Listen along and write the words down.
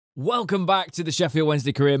Welcome back to the Sheffield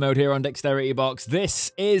Wednesday career mode here on Dexterity Box.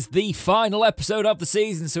 This is the final episode of the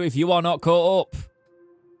season, so if you are not caught up,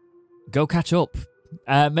 go catch up.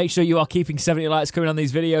 Make sure you are keeping 70 likes coming on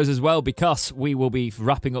these videos as well, because we will be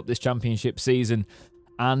wrapping up this championship season.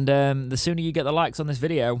 And the sooner you get the likes on this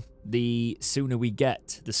video, the sooner we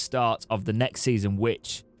get the start of the next season,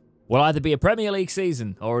 which will either be a Premier League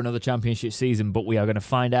season or another championship season, but we are going to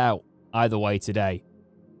find out either way today.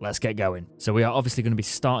 Let's get going. So we are obviously going to be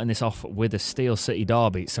starting this off with a Steel City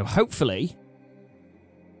derby. So hopefully,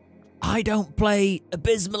 I don't play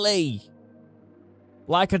abysmally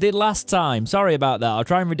like I did last time. Sorry about that. I'll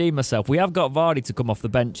try and redeem myself. We have got Vardy to come off the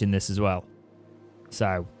bench in this as well.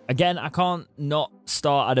 So, again, I can't not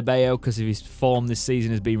start Adebayo because of his form this season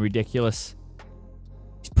has been ridiculous.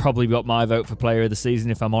 He's probably got my vote for player of the season,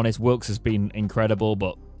 if I'm honest. Wilkes has been incredible,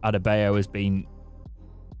 but Adebayo has been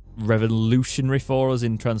revolutionary for us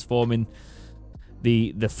in transforming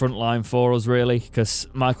the front line for us, really, because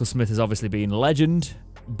Michael Smith has obviously been a legend,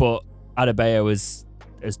 but Adebayo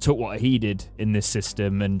has took what he did in this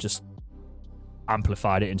system and just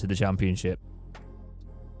amplified it into the championship.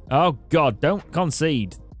 Oh God, don't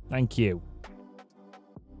concede. Thank you.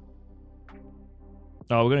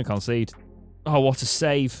 Oh, we're going to concede. Oh, what a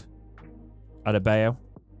save. Adebayo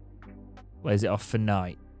lays it off for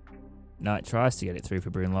Knight. Knight tries to get it through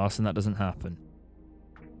for Bruno Larson. That doesn't happen.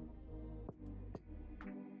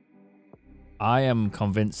 I am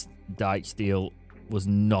convinced Dijksteel was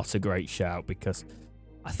not a great shout because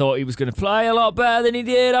I thought he was going to play a lot better than he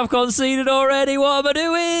did. I've conceded already. What am I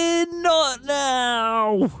doing? Not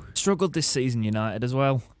now. Struggled this season, United, as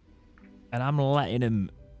well. And I'm letting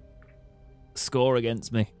him score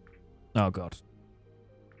against me. Oh, God.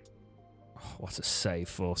 Oh, what a save,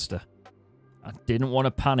 Forster. I didn't want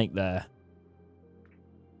to panic there.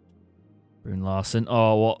 Bruno Larson.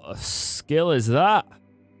 Oh, what a skill is that?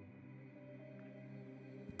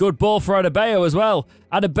 Good ball for Adebayo as well.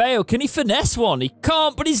 Adebayo, can he finesse one? He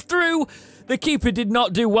can't, but he's through. The keeper did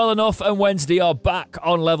not do well enough, and Wednesday are back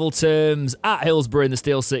on level terms at Hillsborough in the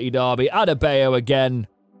Steel City derby. Adebayo again.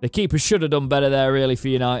 The keeper should have done better there, really, for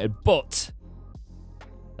United, but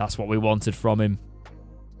that's what we wanted from him.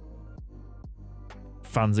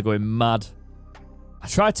 Fans are going mad. I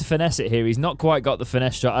tried to finesse it here. He's not quite got the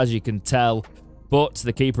finesse shot, as you can tell. But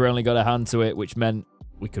the keeper only got a hand to it, which meant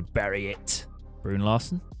we could bury it. Bruno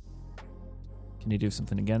Larson. Can he do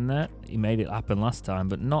something again there? He made it happen last time,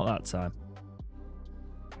 but not that time.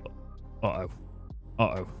 Uh-oh.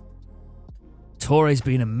 Uh-oh. Torre's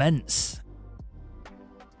been immense.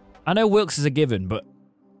 I know Wilkes is a given, but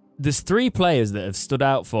there's 3 players that have stood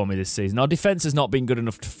out for me this season. Our defence has not been good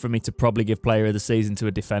enough for me to probably give player of the season to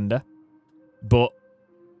a defender. But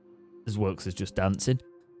as Wilkes is just dancing.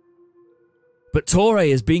 But Torre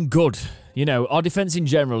has been good. You know, our defence in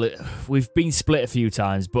general, we've been split a few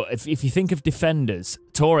times, but if you think of defenders,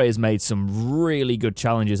 Torre has made some really good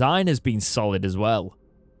challenges. Ayn has been solid as well.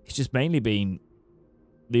 It's just mainly been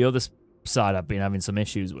the other side I've been having some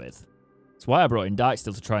issues with. That's why I brought in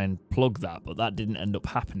Dijksteel to try and plug that, but that didn't end up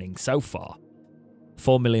happening so far.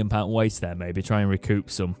 £4 million waste there, maybe, try and recoup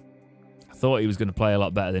some. I thought he was going to play a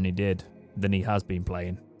lot better than he did. Than he has been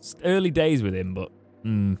playing. It's early days with him, but...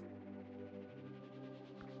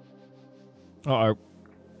 Uh-oh.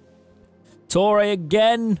 Torre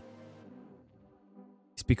again!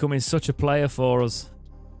 He's becoming such a player for us.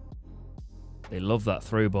 They love that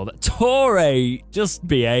through ball. Torre! Just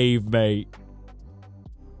behave, mate.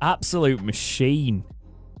 Absolute machine.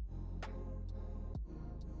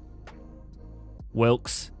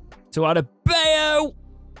 Wilkes. To Adebayo!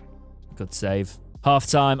 Good save.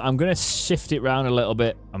 Half-time, I'm going to shift it round a little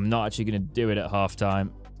bit. I'm not actually going to do it at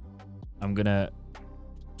half-time. I'm going to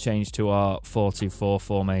change to our 4-2-4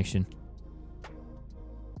 formation.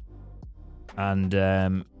 And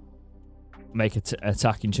make an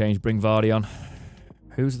attacking change, bring Vardy on.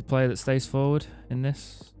 Who's the player that stays forward in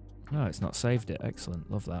this? No, it's not saved it.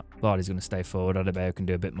 Excellent, love that. Vardy's going to stay forward. Adebayo can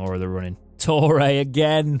do a bit more of the running. Torre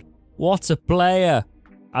again. What a player.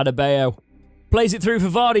 Adebayo. Plays it through for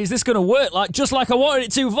Vardy. Is this going to work? Just like I wanted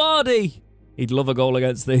it to, Vardy! He'd love a goal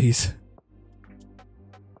against these.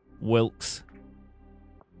 Wilkes.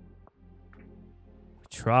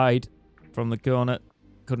 Tried from the corner.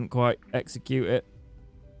 Couldn't quite execute it.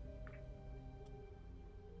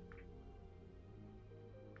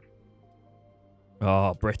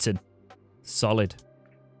 Oh, Britain. Solid.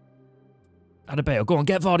 Adebayo, go on,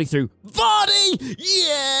 get Vardy through. Vardy!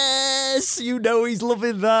 Yes! You know he's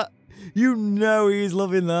loving that. You know he's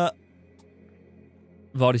loving that.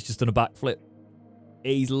 Vardy's just done a backflip.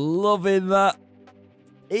 He's loving that.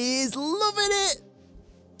 He's loving it.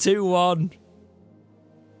 2-1.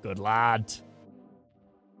 Good lad.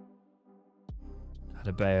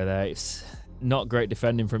 Adebayo there. It's not great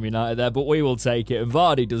defending from United there, but we will take it. And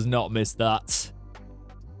Vardy does not miss that.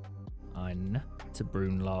 Ein to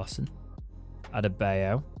Brun Larsen.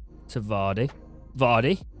 Adebayo to Vardy.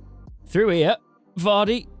 Vardy. Through here.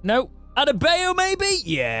 Vardy. No. Adebayo maybe?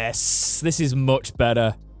 Yes. This is much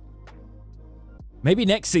better. Maybe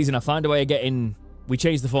next season I find a way of getting... We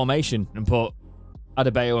change the formation and put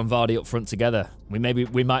Adebayo and Vardy up front together. We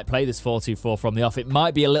might play this 4-2-4 from the off. It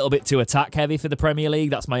might be a little bit too attack heavy for the Premier League.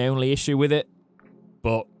 That's my only issue with it.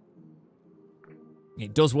 But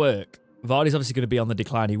it does work. Vardy's obviously going to be on the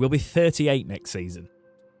decline. He will be 38 next season.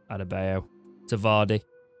 Adebayo to Vardy.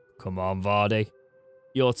 Come on, Vardy.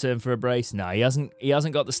 Your turn for a brace. Nah, he hasn't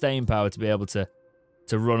got the staying power to be able to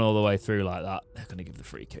run all the way through like that. They're going to give the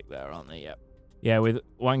free kick there, aren't they? Yep. Yeah, with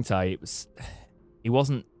Wang Tai, he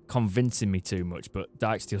wasn't convincing me too much, but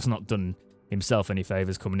Dijksteel's not done himself any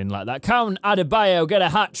favours coming in like that. Can Adebayo get a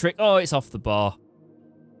hat-trick? Oh, it's off the bar.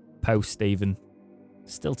 Post, even.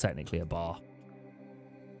 Still technically a bar.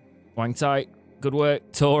 Wang Tai, good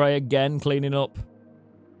work. Toure again, cleaning up.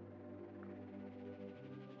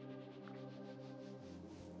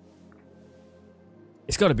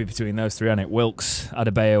 It's got to be between those three, hasn't it? Wilkes,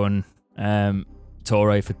 Adebayo, and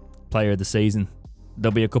Toure for Player of the Season.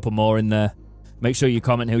 There'll be a couple more in there. Make sure you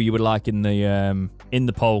comment who you would like in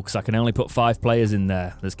the poll, because I can only put 5 players in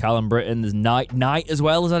there. There's Callum Britton, there's Knight. Knight as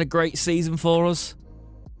well has had a great season for us.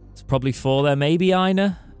 It's probably 4 there. Maybe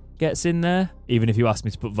Aina gets in there. Even if you ask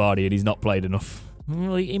me to put Vardy in, he's not played enough.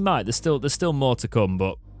 Well, he might. There's still more to come,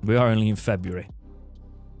 but we are only in February.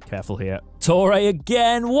 Careful here. Toure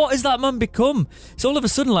again. What has that man become? It's all of a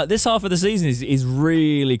sudden like this half of the season is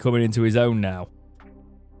really coming into his own now.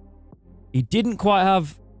 He didn't quite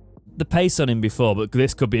have the pace on him before, but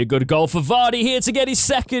this could be a good goal for Vardy here to get his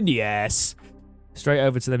second. Yes. Straight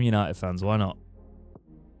over to them United fans. Why not?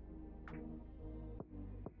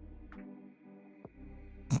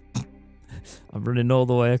 I'm running all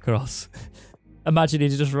the way across. Imagine he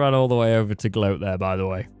just ran all the way over to gloat there, by the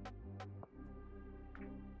way.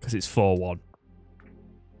 Because it's 4-1.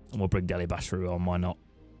 And we'll bring Deli Basharu on, why not?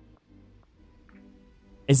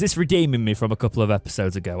 Is this redeeming me from a couple of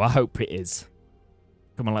episodes ago? I hope it is.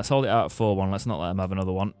 Come on, let's hold it out at 4-1. Let's not let them have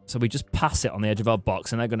another one. So we just pass it on the edge of our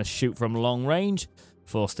box, and they're going to shoot from long range.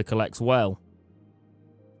 Forster collects well.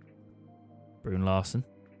 Brun Larsen.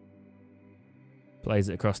 Plays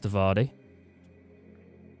it across to Vardy.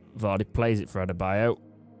 Vardy plays it for Adebayo.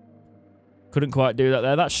 Couldn't quite do that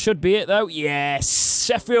there. That should be it, though. Yes!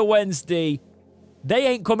 Sheffield Wednesday. They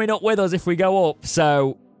ain't coming up with us if we go up.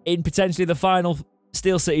 So, in potentially the final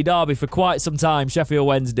Steel City derby for quite some time, Sheffield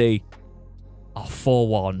Wednesday are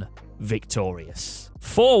 4-1 victorious.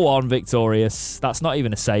 4-1 victorious. That's not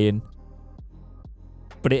even a saying.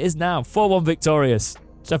 But it is now. 4-1 victorious.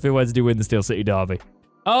 Sheffield Wednesday win the Steel City derby.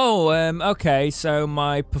 Oh, okay. So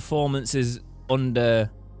my performance is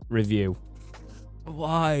under review.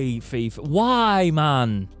 Why, FIFA? Why,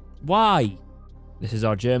 man? Why? This is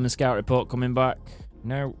our German scout report coming back.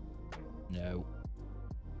 No. No.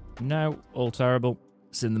 No. All terrible.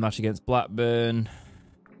 It's in the match against Blackburn.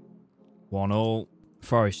 1-1.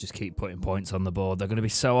 Forest just keep putting points on the board. They're going to be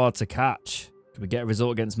so hard to catch. Can we get a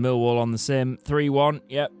result against Millwall on the sim? 3-1.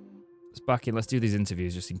 Yep. Let's back in. Let's do these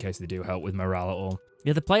interviews just in case they do help with morale at all.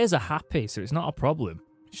 Yeah, the players are happy, so it's not a problem.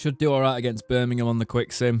 Should do all right against Birmingham on the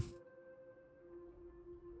quick sim.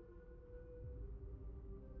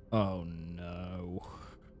 Oh, no.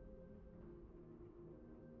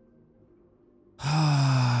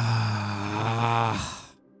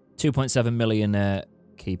 2.7 million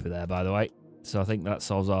keeper there, by the way. So I think that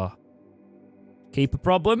solves our keeper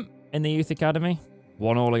problem in the youth academy.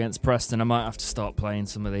 1-1 against Preston. I might have to start playing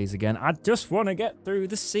some of these again. I just want to get through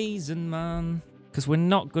the season, man. Because we're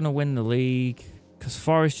not going to win the league. Because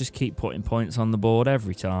Forest just keep putting points on the board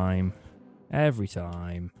every time. Every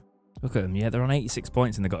time. Look at them. Yeah, they're on 86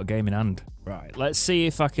 points and they've got a game in hand. Right, let's see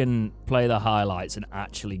if I can play the highlights and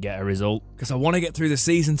actually get a result. Because I want to get through the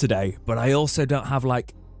season today, but I also don't have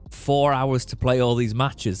like 4 hours to play all these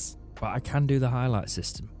matches. But I can do the highlight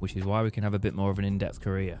system, which is why we can have a bit more of an in-depth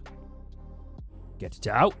career. Get it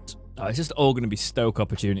out. Oh, it's just all going to be Stoke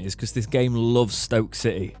opportunities because this game loves Stoke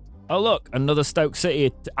City. Oh, look, another Stoke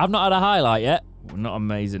City. I've not had a highlight yet. We're not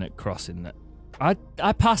amazing at crossing that.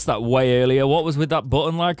 I passed that way earlier. What was with that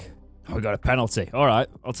button lag? Oh, we got a penalty. All right,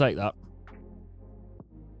 I'll take that.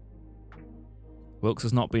 Wilkes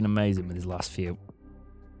has not been amazing with his last few.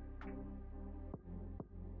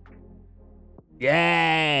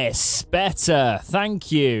 Yes, better.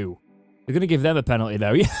 Thank you. They're going to give them a penalty,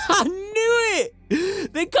 though. Yeah, I knew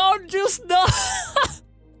it. They can't just not.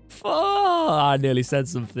 I nearly said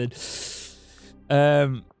something.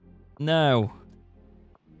 No.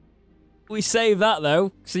 We save that,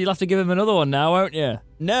 though, so you'll have to give him another one now, won't you?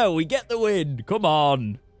 No, we get the win. Come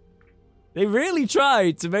on. They really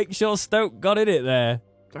tried to make sure Stoke got in it there.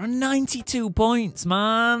 There are 92 points,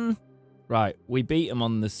 man. Right, we beat them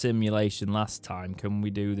on the simulation last time. Can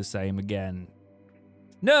we do the same again?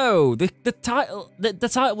 No, the title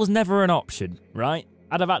was never an option, right?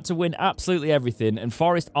 I'd have had to win absolutely everything, and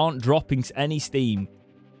Forest aren't dropping any steam.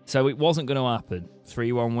 So it wasn't going to happen.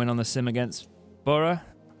 3-1 win on the sim against Borough.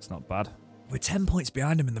 It's not bad. We're 10 points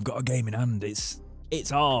behind them and they've got a game in hand. It's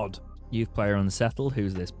hard. Youth player unsettled.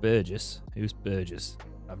 Who's this? Burgess. Who's Burgess?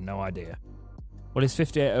 I have no idea. Well, he's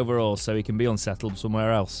 58 overall, so he can be unsettled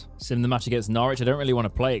somewhere else. Sim the match against Norwich. I don't really want to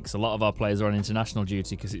play it because a lot of our players are on international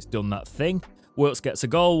duty because it's done that thing. Wilkes gets a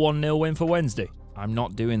goal. 1-0 win for Wednesday. I'm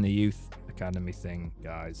not doing the youth academy thing,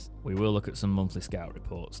 guys. We will look at some monthly scout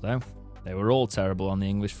reports, though. They were all terrible on the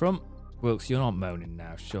English front. Wilkes, you're not moaning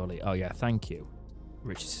now, surely. Oh, yeah, thank you.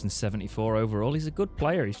 Richardson, 74 overall. He's a good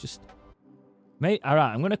player. He's just... Mate, all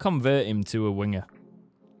right, I'm going to convert him to a winger.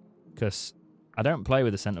 Because I don't play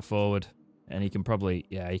with a centre forward. And he can probably...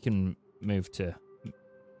 Yeah, he can move to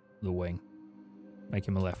the wing. Make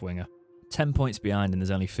him a left winger. 10 points behind and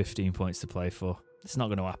there's only 15 points to play for. It's not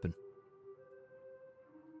going to happen.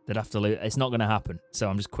 They'd have to lose. It's not going to happen. So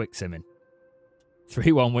I'm just quick simming.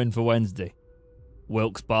 3-1 win for Wednesday.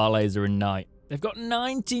 Wilkes, Barlaser and Knight. They've got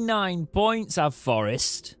 99 points, have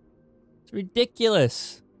Forest. It's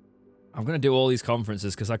ridiculous. I'm going to do all these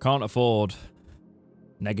conferences because I can't afford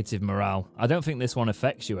negative morale. I don't think this one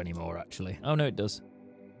affects you anymore, actually. Oh, no, it does.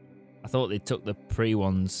 I thought they took the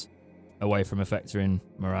pre-ones away from affecting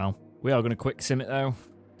morale. We are going to quick sim it, though.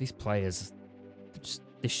 These players,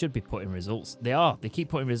 they should be putting results. They are. They keep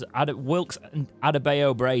putting results. Wilkes and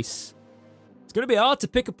Adebayo brace. It's going to be hard to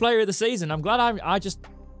pick a player of the season. I'm glad I just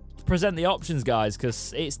present the options, guys,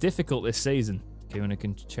 because it's difficult this season. Kuna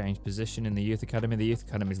can change position in the youth academy. The youth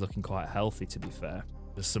academy is looking quite healthy, to be fair.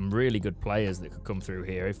 There's some really good players that could come through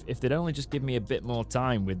here. If they'd only just give me a bit more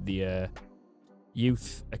time with the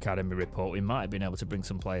youth academy report, we might have been able to bring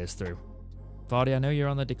some players through. Vardy, I know you're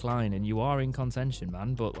on the decline and you are in contention,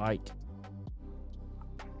 man, but like,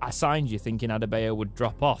 I signed you thinking Adebayo would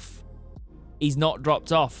drop off. He's not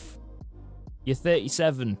dropped off. You're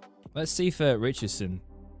 37. Let's see if Richardson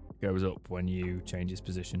goes up when you change his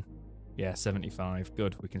position. Yeah, 75.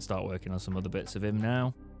 Good. We can start working on some other bits of him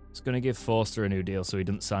now. It's going to give Forster a new deal so he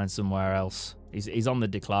doesn't sign somewhere else. He's on the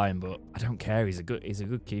decline, but I don't care. He's a good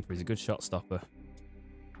keeper. He's a good shot stopper.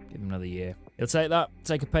 Give him another year. He'll take that.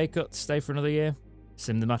 Take a pay cut to stay for another year.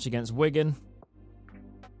 Sim the match against Wigan.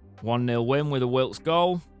 1-0 win with a Wilkes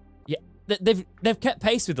goal. Yeah, they've kept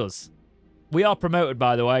pace with us. We are promoted,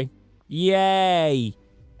 by the way. Yay!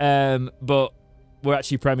 But we're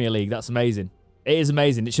actually Premier League. That's amazing. It is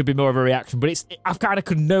amazing. It should be more of a reaction, but I kind of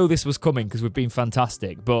could know this was coming because we've been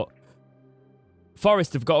fantastic. But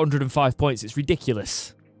Forest have got 105 points. It's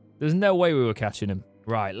ridiculous. There's no way we were catching them.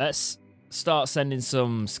 Right, let's start sending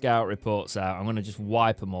some scout reports out. I'm going to just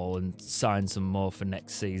wipe them all and sign some more for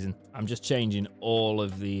next season. I'm just changing all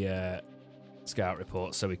of the scout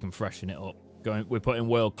reports so we can freshen it up. We're putting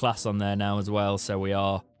world class on there now as well, so we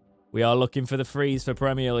are looking for the freeze for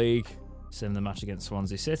Premier League. Sim the match against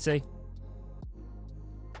Swansea City.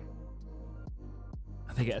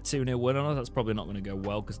 I think get a 2-0 win on us. That's probably not going to go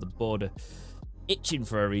well because the board are itching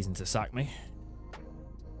for a reason to sack me.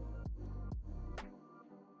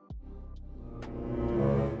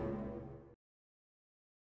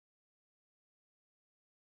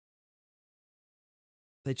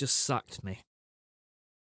 They just sacked me.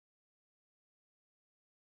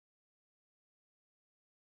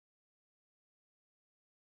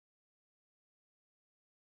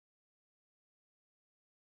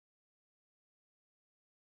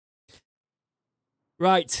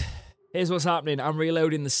 Right, here's what's happening. I'm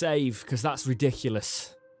reloading the save because that's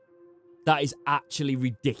ridiculous. That is actually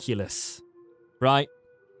ridiculous. Right?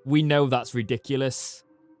 We know that's ridiculous.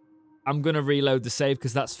 I'm going to reload the save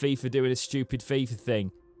because that's FIFA doing a stupid FIFA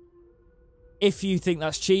thing. If you think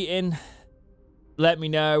that's cheating, let me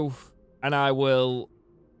know and I will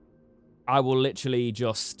literally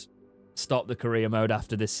just stop the career mode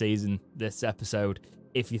after this season, this episode,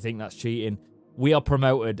 if you think that's cheating. We are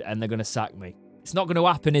promoted and they're going to sack me. It's not going to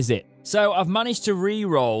happen, is it? So I've managed to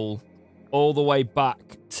re-roll all the way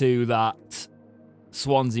back to that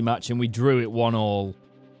Swansea match and we drew it 1-1.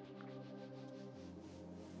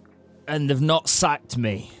 And they've not sacked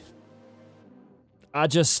me. I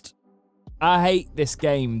hate this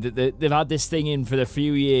game. They've had this thing in for a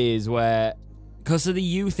few years where because of the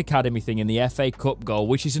youth academy thing in the FA Cup goal,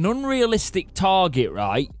 which is an unrealistic target,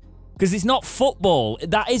 right? Because it's not football.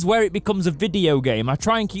 That is where it becomes a video game. I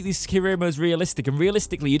try and keep these career modes realistic, and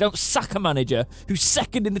realistically, you don't sack a manager who's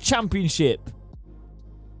second in the championship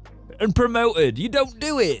and promoted. You don't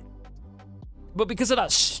do it. But because of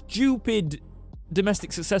that stupid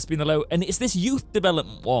domestic success being the low, and it's this youth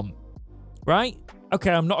development one, right? Okay,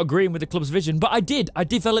 I'm not agreeing with the club's vision, but I did. I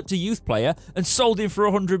developed a youth player and sold him for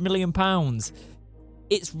 £100 million.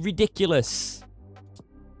 It's ridiculous.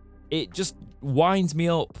 It just winds me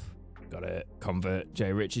up. Got to convert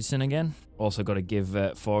Jay Richardson again. Also got to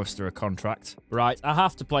give Forrester a contract. Right, I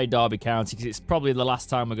have to play Derby County because it's probably the last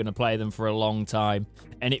time we're going to play them for a long time.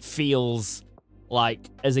 And it feels like,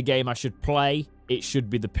 as a game I should play, it should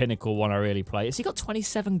be the pinnacle one I really play. Has he got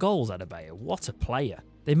 27 goals, Adebayo? What a player.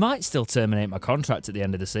 They might still terminate my contract at the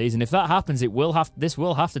end of the season. If that happens, this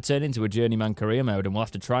will have to turn into a journeyman career mode, and we'll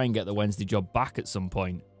have to try and get the Wednesday job back at some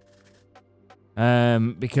point.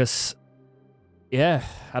 Because, yeah,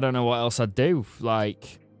 I don't know what else I'd do.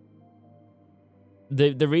 Like,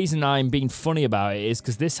 the reason I'm being funny about it is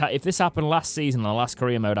because if this happened last season, the last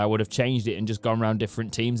career mode, I would have changed it and just gone around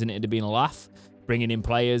different teams, and it'd have been a laugh, bringing in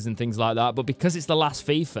players and things like that. But because it's the last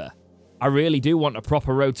FIFA, I really do want a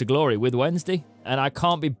proper road to glory with Wednesday, and I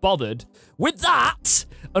can't be bothered with that.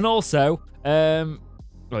 And also, well,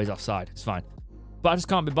 he's offside. It's fine. But I just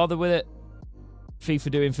can't be bothered with it.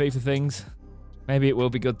 FIFA doing FIFA things. Maybe it will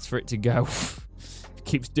be good for it to go. It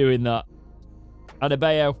keeps doing that.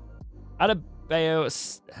 Adebayo.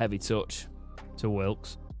 Heavy touch to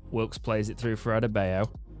Wilkes. Wilkes plays it through for Adebayo.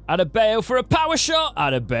 Adebayo for a power shot.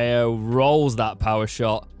 Adebayo rolls that power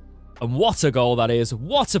shot. And what a goal that is.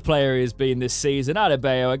 What a player he has been this season.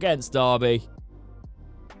 Adebayo against Derby.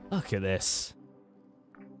 Look at this.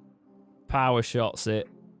 Power shots it.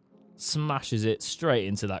 Smashes it straight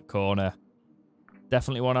into that corner.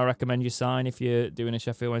 Definitely one I recommend you sign if you're doing a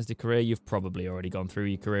Sheffield Wednesday career. You've probably already gone through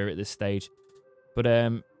your career at this stage. But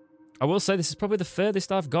I will say this is probably the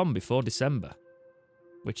furthest I've gone before December,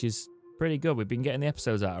 which is pretty good. We've been getting the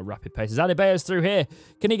episodes out at rapid paces. Adebayo's through here.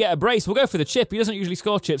 Can he get a brace? We'll go for the chip. He doesn't usually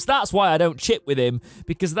score chips. That's why I don't chip with him,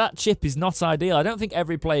 because that chip is not ideal. I don't think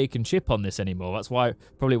every player can chip on this anymore. That's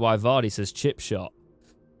probably why Vardy says chip shot.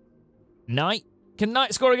 Knight. Can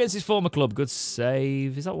Knight score against his former club? Good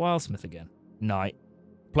save. Is that Wildsmith again? Knight.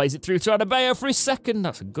 Plays it through to Adebayo for his second.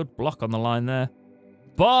 That's a good block on the line there.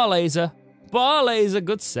 Bar laser. Bar laser.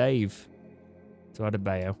 Good save to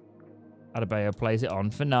Adebayo. Adebayo plays it on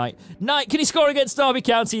for Knight. Knight, can he score against Derby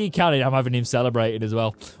County? He can. I'm having him celebrating as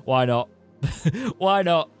well. Why not? Why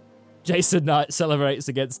not? Jason Knight celebrates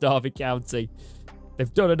against Derby County.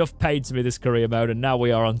 They've done enough pain to me this career mode, and now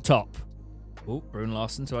we are on top. Oh, Brune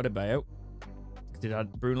Larson to Adebayo. Did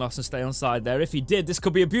Brune Larson stay onside there? If he did, this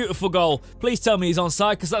could be a beautiful goal. Please tell me he's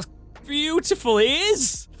onside, because that's beautiful. He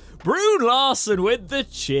is. Brune Larson with the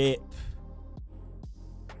chip.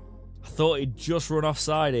 I thought he'd just run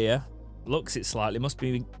offside here. Looks it slightly. Must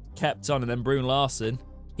be kept on. And then Brune Larson,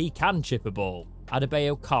 he can chip a ball.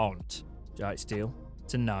 Adebayo can't. Giant steal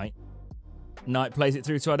to Knight. Knight plays it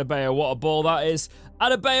through to Adebayo. What a ball that is.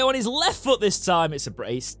 Adebayo on his left foot this time.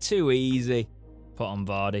 It's too easy. Put on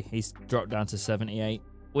Vardy. He's dropped down to 78.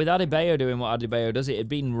 With Adebayo doing what Adebayo does, it had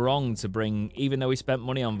been wrong to bring, even though we spent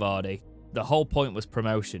money on Vardy, the whole point was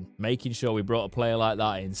promotion. Making sure we brought a player like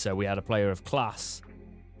that in so we had a player of class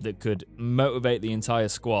that could motivate the entire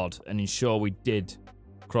squad and ensure we did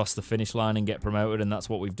cross the finish line and get promoted, and that's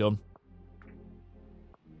what we've done.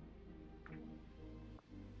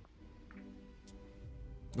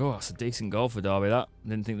 Oh, that's a decent goal for Derby, that.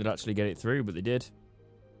 Didn't think they'd actually get it through, but they did.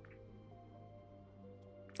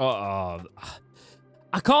 Oh,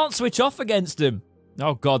 I can't switch off against them.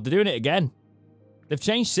 Oh, God, they're doing it again. They've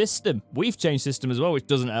changed system. We've changed system as well, which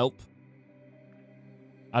doesn't help.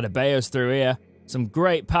 Adebayo's through here. Some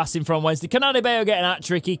great passing from Wednesday. Can Adebayo get an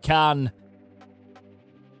hat-trick? He can.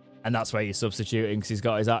 And that's where you're substituting, because he's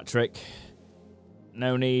got his hat-trick.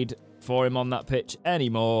 No need for him on that pitch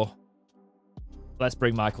anymore. Let's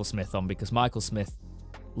bring Michael Smith on, because Michael Smith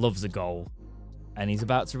loves a goal. And he's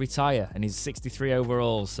about to retire, and he's 63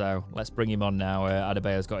 overall, so let's bring him on now.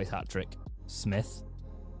 Adebayo's got his hat-trick. Smith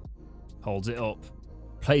holds it up.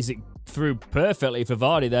 Plays it through perfectly for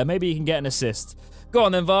Vardy there. Maybe he can get an assist. Go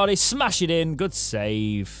on then, Vardy. Smash it in. Good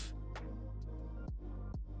save.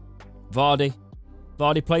 Vardy.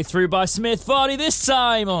 Vardy played through by Smith. Vardy this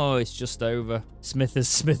time. Oh, it's just over. Smith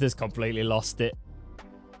has completely lost it.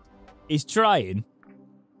 He's trying,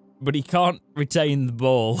 but he can't retain the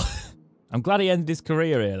ball. I'm glad he ended his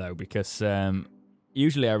career here, though, because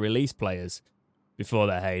usually I release players before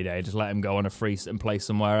their heyday. Just let them go on a free and play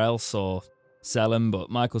somewhere else, or sell him, but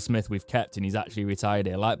Michael Smith we've kept and he's actually retired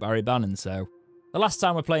here, like Barry Bannon, so... The last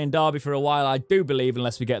time we're playing Derby for a while, I do believe,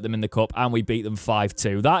 unless we get them in the Cup, and we beat them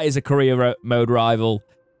 5-2. That is a career mode rival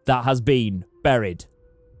that has been buried.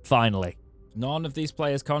 Finally. None of these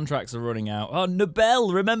players' contracts are running out. Oh,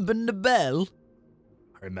 Nobel! Remember Nobel?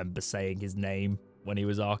 I remember saying his name when he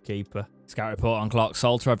was our keeper. Scout report on Clark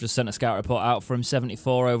Salter. I've just sent a scout report out for him.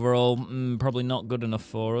 74 overall. Probably not good enough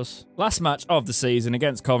for us. Last match of the season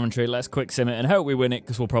against Coventry. Let's quick sim it and hope we win it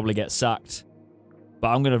because we'll probably get sacked. But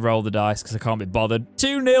I'm going to roll the dice because I can't be bothered.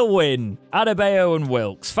 2-0 win. Adebayo and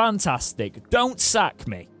Wilkes. Fantastic. Don't sack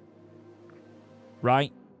me.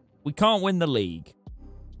 Right? We can't win the league.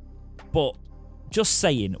 But, just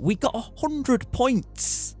saying, we got 100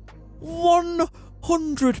 points.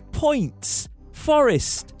 100 points.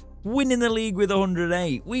 Forest winning the league with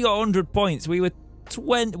 108. We got 100 points. We were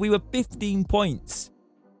 15 points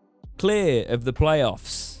clear of the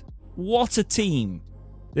playoffs. What a team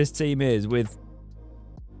this team is, with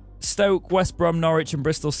Stoke, West Brom, Norwich and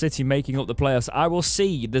Bristol City making up the playoffs. I will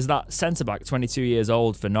see. There's that centre-back, 22 years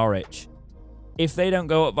old for Norwich. If they don't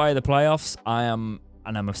go up via the playoffs, and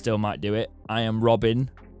I still might do it, I am robbing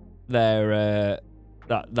their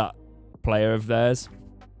that player of theirs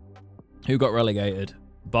who got relegated.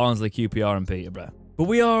 Barnsley, QPR and Peterborough. But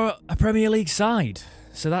we are a Premier League side,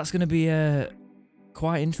 so that's going to be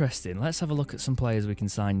quite interesting. Let's have a look at some players we can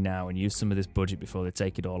sign now and use some of this budget before they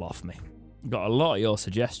take it all off me. Got a lot of your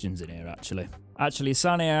suggestions in here, actually. Actually,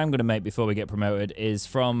 signing I'm going to make before we get promoted is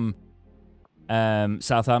from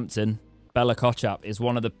Southampton. Bella Kochap is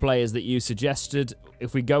one of the players that you suggested.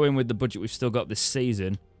 If we go in with the budget we've still got this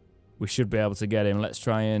season, we should be able to get him. Let's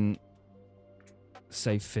try and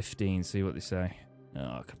say 15, see what they say. Oh,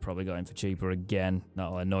 I could probably go in for cheaper again.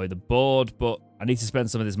 That'll annoy the board, but I need to spend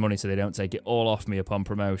some of this money so they don't take it all off me upon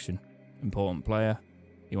promotion. Important player.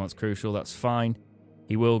 He wants crucial, that's fine.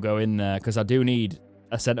 He will go in there because I do need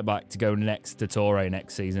a centre-back to go next to Torre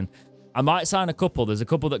next season. I might sign a couple. There's a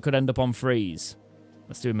couple that could end up on freeze.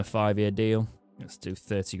 Let's do him a 5-year deal. Let's do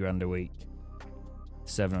 30 grand a week.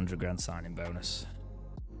 700 grand signing bonus.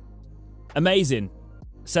 Amazing.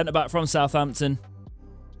 Centre-back from Southampton.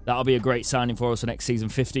 That'll be a great signing for us for next season.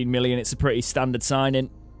 15 million. It's a pretty standard signing.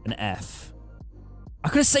 An F. I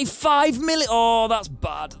could have saved 5 million. Oh, that's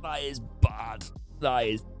bad. That is bad. That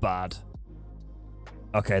is bad.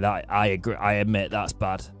 Okay, that I agree. I admit that's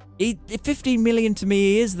bad. 15 million to me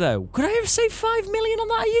he is, though. Could I have saved 5 million on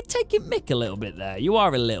that? Are you taking mick a little bit there? You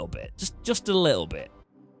are a little bit. Just a little bit.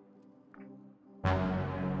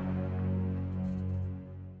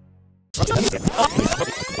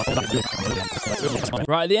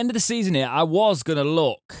 Right, at the end of the season here, I was going to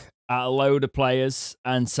look at a load of players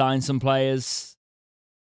and sign some players.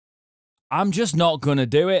 I'm just not going to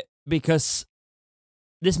do it because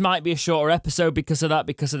this might be a shorter episode because of that,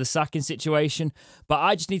 because of the sacking situation. But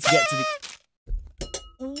I just need to get to the...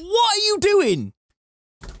 What are you doing?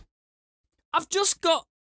 I've just got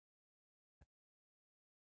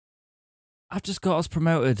us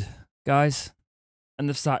promoted, guys. And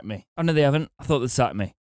they've sacked me. Oh, no, they haven't. I thought they'd sacked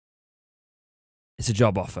me. It's a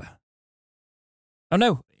job offer. Oh,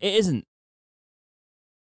 no, it isn't.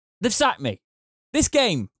 They've sacked me. This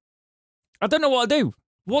game. I don't know what to do.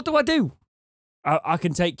 What do I do? I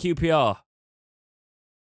can take QPR.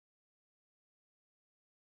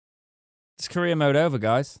 It's career mode over,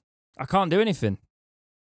 guys. I can't do anything.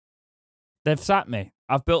 They've sacked me.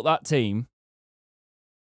 I've built that team.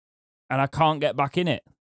 And I can't get back in it.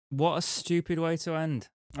 What a stupid way to end.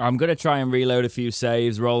 I'm going to try and reload a few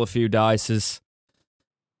saves, roll a few dices.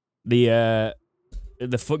 The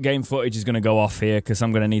game footage is going to go off here because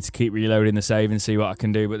I'm going to need to keep reloading the save and see what I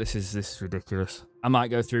can do, but this is ridiculous. I might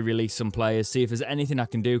go through, release some players, see if there's anything I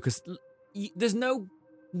can do, because there's no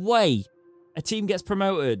way a team gets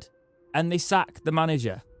promoted and they sack the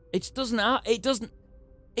manager. It doesn't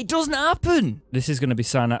happen. This is going to be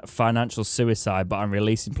financial suicide, but I'm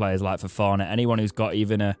releasing players like Fofana. Anyone who's got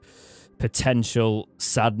even a potential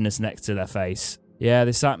sadness next to their face. Yeah,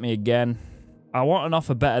 they sacked me again. I want an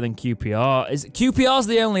offer better than QPR. QPR's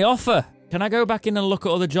the only offer. Can I go back in and look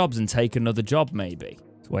at other jobs and take another job, maybe?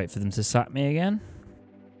 Let's wait for them to sack me again.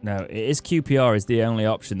 No, it is QPR is the only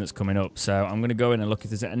option that's coming up. So I'm going to go in and look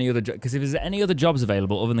if there's any other job. Because if there's any other jobs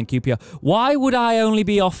available other than QPR, why would I only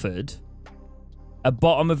be offered a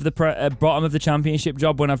bottom of the championship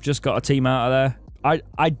job when I've just got a team out of there?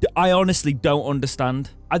 I honestly don't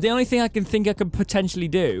understand. The only thing I can think I could potentially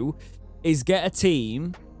do is get a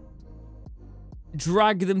team,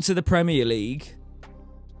 drag them to the Premier League,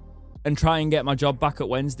 and try and get my job back at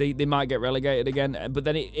Wednesday. They might get relegated again, but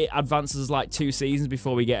then it advances like 2 seasons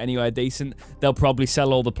before we get anywhere decent. They'll probably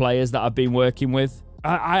sell all the players that I've been working with.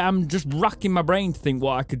 I am just racking my brain to think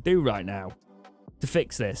what I could do right now to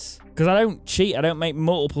fix this. Because I don't cheat. I don't make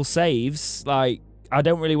multiple saves. Like, I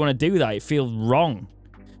don't really want to do that. It feels wrong.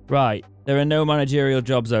 Right. There are no managerial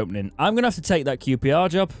jobs opening. I'm going to have to take that QPR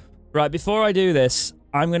job. Right, before I do this,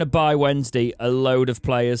 I'm going to buy Wednesday a load of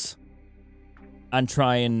players and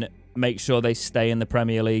try and make sure they stay in the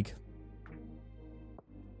Premier League.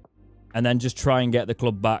 And then just try and get the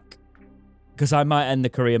club back. Because I might end the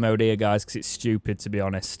career mode here, guys, because it's stupid, to be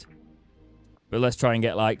honest. But let's try and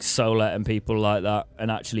get, like, Soler and people like that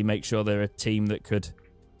and actually make sure they're a team that could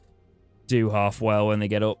do half well when they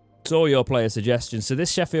get up. It's all your player suggestions. So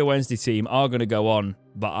this Sheffield Wednesday team are going to go on,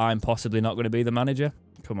 but I'm possibly not going to be the manager.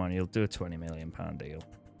 Come on, you'll do a £20 million deal.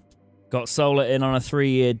 Got Soler in on a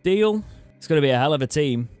 3-year deal. It's going to be a hell of a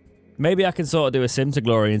team. Maybe I can sort of do a sim to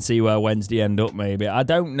glory and see where Wednesday end up, maybe. I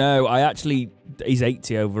don't know. He's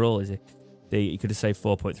 80 overall, is he? He could have saved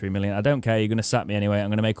 4.3 million. I don't care. You're going to sack me anyway. I'm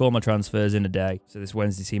going to make all my transfers in a day. So this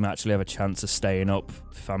Wednesday team actually have a chance of staying up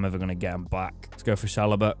if I'm ever going to get them back. Let's go for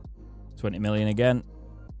Chalobah. 20 million again.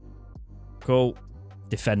 Cool.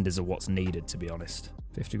 Defenders are what's needed, to be honest.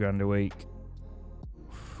 50 grand a week.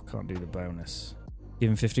 Can't do the bonus. Give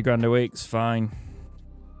him 50 grand a week. It's fine.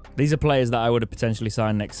 These are players that I would have potentially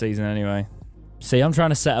signed next season anyway. See, I'm trying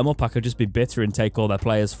to set them up. I could just be bitter and take all their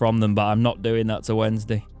players from them, but I'm not doing that to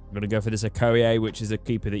Wednesday. I'm going to go for this Okoye, which is a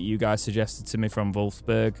keeper that you guys suggested to me from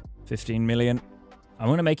Wolfsburg. 15 million. I'm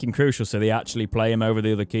going to make him crucial so they actually play him over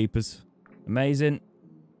the other keepers. Amazing.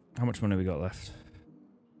 How much money have we got left?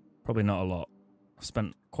 Probably not a lot. I've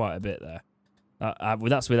spent quite a bit there.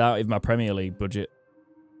 That's without even my Premier League budget.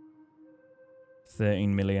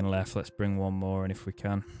 13 million left. Let's bring one more in if we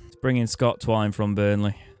can. Let's bring in Scott Twine from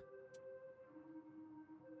Burnley.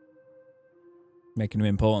 Making him an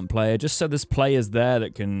important player. Just so there's players there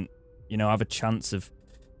that can, you know, have a chance of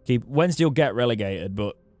keep... Wednesday will get relegated,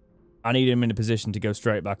 but I need him in a position to go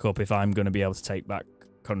straight back up if I'm going to be able to take back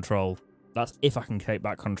control. That's if I can take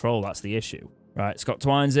back control. That's the issue. Right, Scott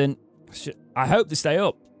Twine's in. I hope they stay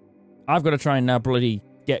up. I've got to try and now bloody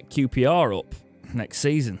get QPR up next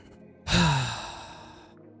season.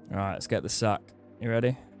 Alright, let's get the sack. You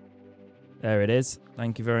ready? There it is.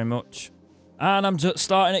 Thank you very much. And I'm just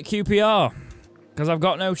starting at QPR. Because I've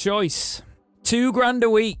got no choice. 2 grand a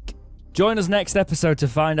week. Join us next episode to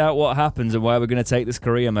find out what happens and where we're going to take this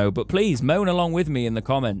career mode. But please, moan along with me in the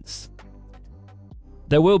comments.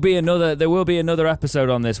 There will be another episode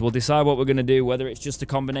on this. We'll decide what we're going to do, whether it's just a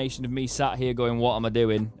combination of me sat here going, what am I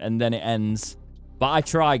doing? And then it ends. But I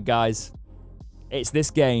tried, guys. It's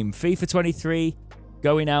this game. FIFA 23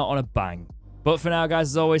 going out on a bang. But for now, guys,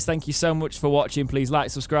 as always, thank you so much for watching. Please like,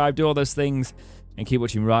 subscribe, do all those things, and keep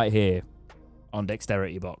watching right here on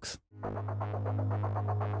Dexterity Box.